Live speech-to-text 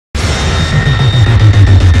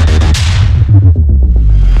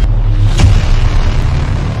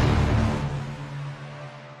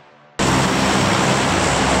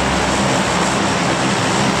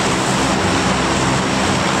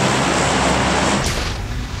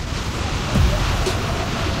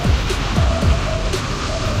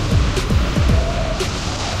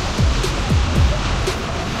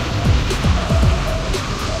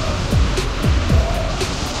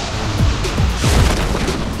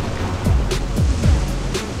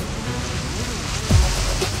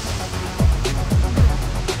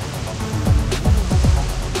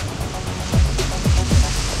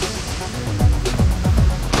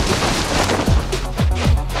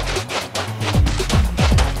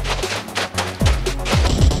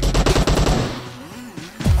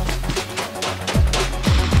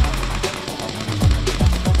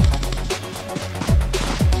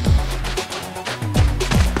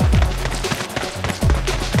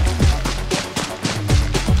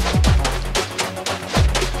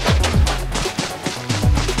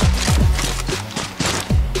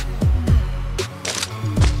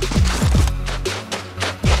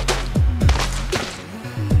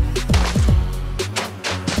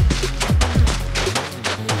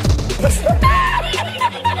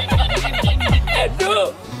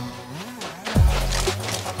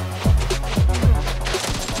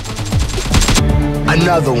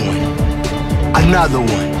Another one. Another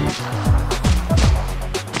one.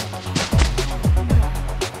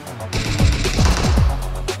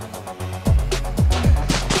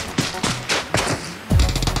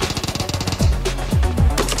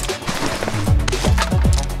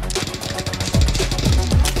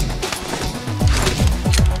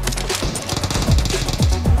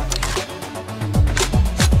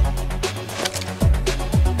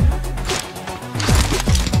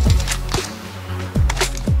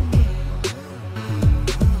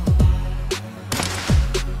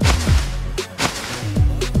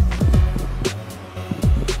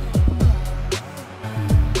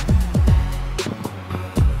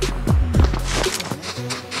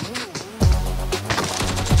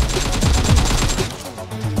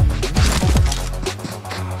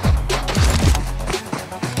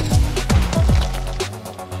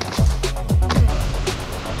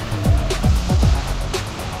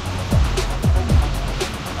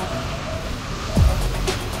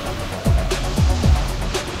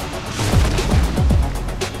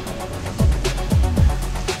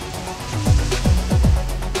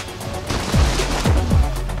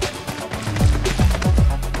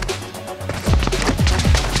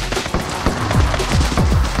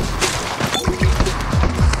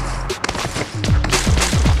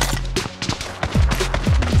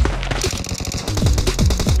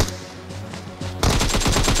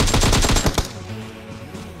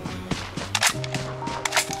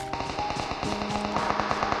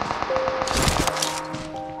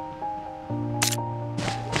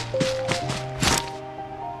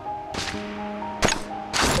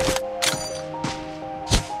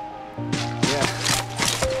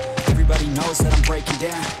 That I'm breaking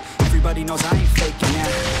down. Everybody knows I ain't faking now.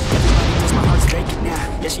 Everybody knows my heart's vacant now.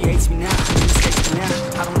 Yeah, she hates me now, she mistakes me now.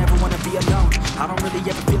 I don't ever wanna be alone. I don't really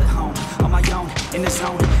ever feel at home. On my own, in the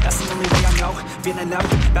zone, that's the only way I know. Feeling low,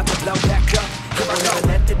 about to blow back up. Here I never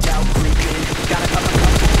let the doubt creep in. Got a couple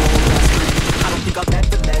of I don't think I'll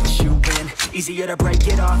ever let you in. Easier to break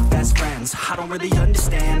it off best friends. I don't really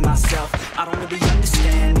understand myself. I don't really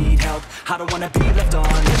understand, need help. I don't wanna be left on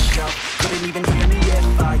the shelf. Couldn't even hear me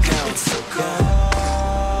if I yelled. It's so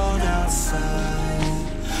cold outside.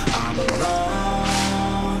 I'm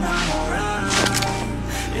alone, I'm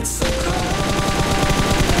alright. It's so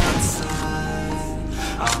cold outside.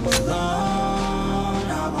 I'm alone,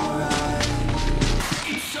 I'm alright.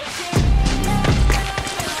 It's so cold.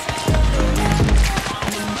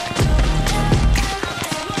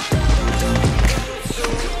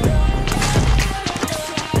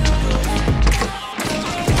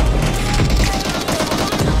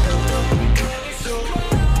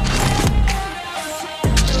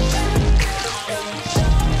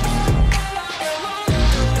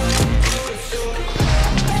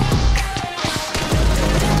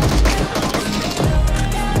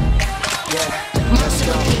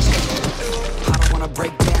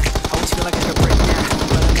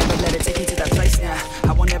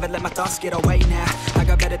 Get away now, I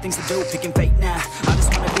got better things to do, picking fate now. I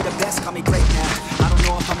just wanna be the best, call me great now. I don't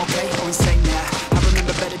know if I'm okay or insane now. I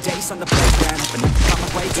remember better days on the playground, but never found my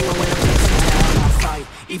way to a way to face it down. I fight,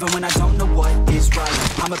 even when I don't know what is right.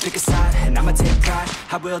 I'ma pick a side, and I'ma take pride.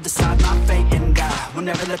 I will decide my fate, and I will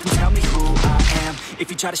never let them tell me who I am.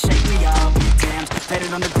 If you try to shake me, I'll be damned.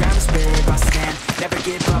 Faded on the ground is where I stand. Never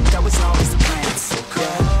give up, that was always the plan. It's so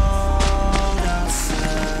cold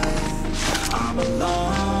outside, I'm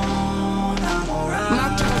alone.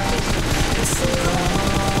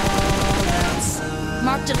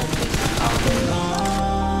 Marked a location. I'm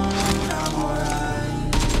alone, I'm alright.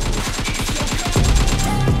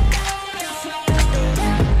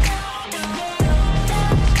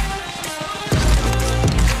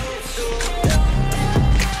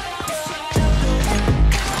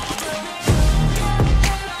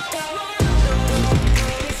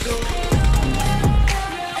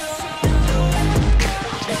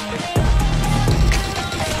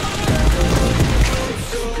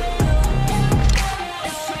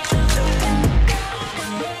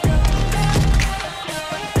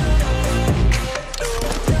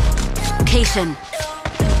 Location.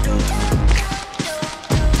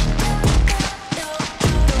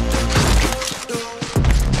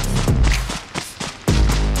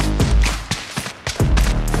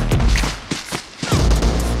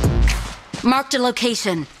 Marked a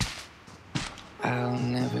location. I'll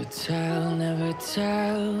never tell,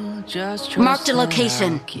 just trust Marked a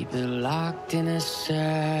location. I'll keep it locked in a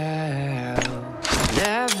cell.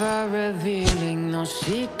 Never revealing no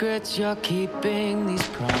secrets you're keeping. These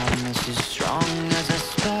promises strong as a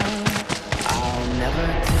spell. I'll never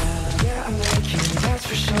tell. Yeah, I'm making, that's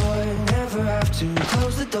for sure. Never have to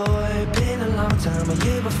close the door. Been a long time, a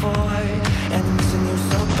year before, and I'm missing you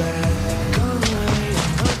so bad. Gone away,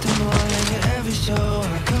 nothing more than your every show.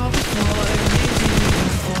 I called before, need to hear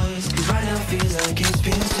your voice, 'cause right now feels like it's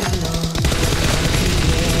been too long.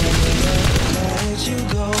 Let you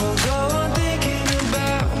go, go on thinking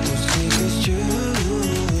about those secrets true.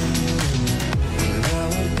 I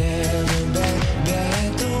would never back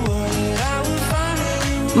the word that I would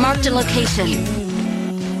finally. Marked a location.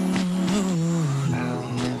 I'll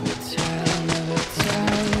never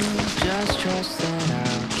tell, just trust that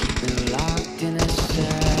I'll keep it locked in a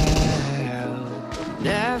cell.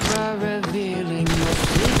 Never revealing your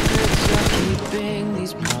secrets, you're keeping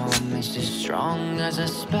these promises strong as a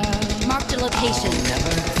spell. Marked a location.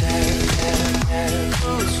 Never tell.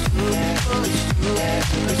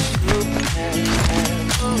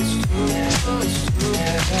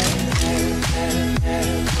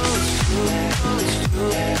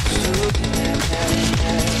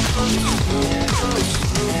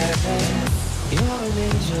 You're an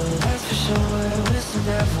angel, that's for sure. With some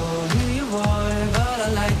devil, who you are, but I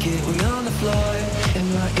like it. We on the floor, in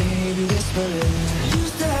my ear, you whispering.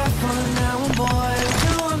 Used to have fun, now I'm bored.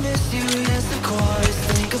 Do I miss you? Yes, of course.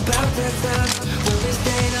 Think about that time when we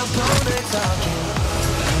stayed up all night talking.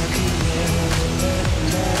 I could never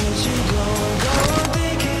let you go. Go on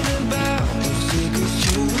thinking about those secrets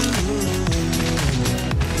true.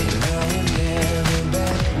 And I will never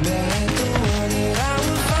back the one that I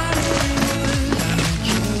would finally would like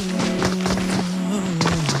you.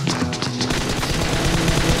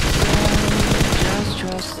 Just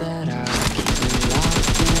trust that I'll keep it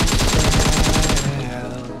locked in a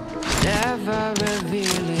cell. Never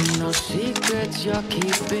revealing no secrets, you're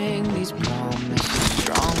keeping these promises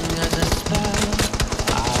strong as a spell.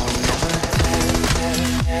 I'll never tell.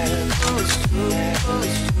 It's true, it's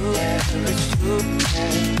true, it's true,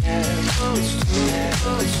 it's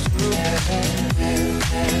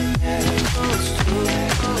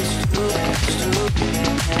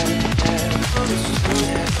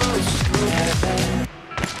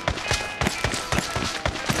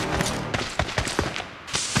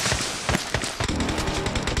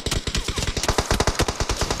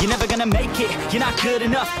You're never gonna make it, you're not good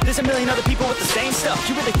enough. There's a million other people with the same stuff.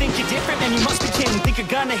 You really think you're different, man, you must be kidding. Think you're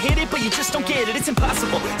gonna hit it, but you just don't get it. It's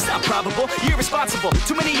impossible, it's not probable, you're irresponsible.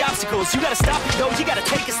 Too many obstacles, you gotta stop it though. You gotta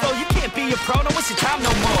take it slow, you can't be a pro, don't waste your time no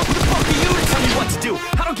more. Who the fuck are you to tell me what to do?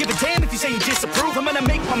 I don't give a damn if you say you disapprove. I'm gonna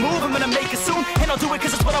make my move, I'm gonna make it soon. And I'll do it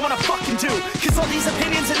cause it's what I wanna fucking do. Cause all these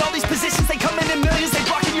opinions and all these positions, they come in millions, they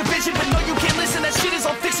blocking your vision. But no, you can't listen, that shit is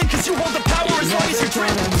all fiction. Cause you hold the power as long as you're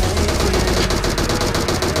driven.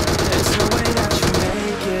 There's no way that you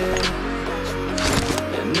make it,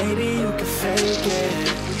 and maybe you can fake it,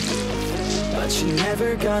 but you're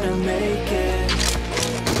never gonna make it.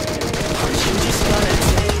 Aren't you just gonna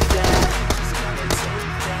take that?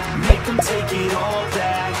 Make them take it all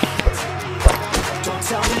back. Don't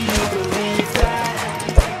tell me you believe that.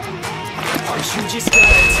 Aren't you just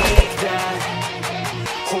gonna take that?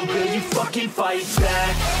 Or will you fucking fight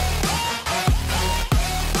back?